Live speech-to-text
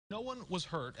No one was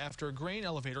hurt after a grain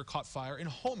elevator caught fire in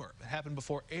Homer. It happened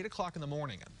before 8 o'clock in the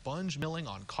morning at Bunge Milling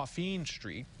on Coffeen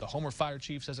Street. The Homer fire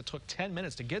chief says it took 10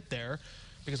 minutes to get there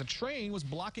because a train was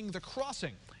blocking the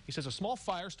crossing. He says a small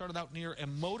fire started out near a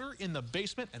motor in the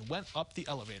basement and went up the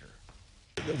elevator.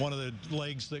 One of the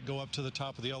legs that go up to the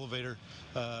top of the elevator,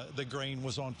 the grain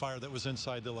was on fire that was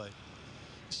inside the leg.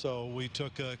 So we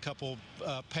took a couple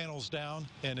panels down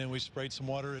and then we sprayed some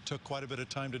water. It took quite a bit of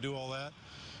time to do all that.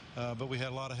 But we had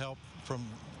a lot of help from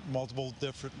multiple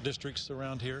different districts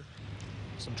around here.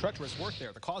 Some treacherous work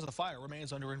there. The cause of the fire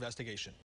remains under investigation.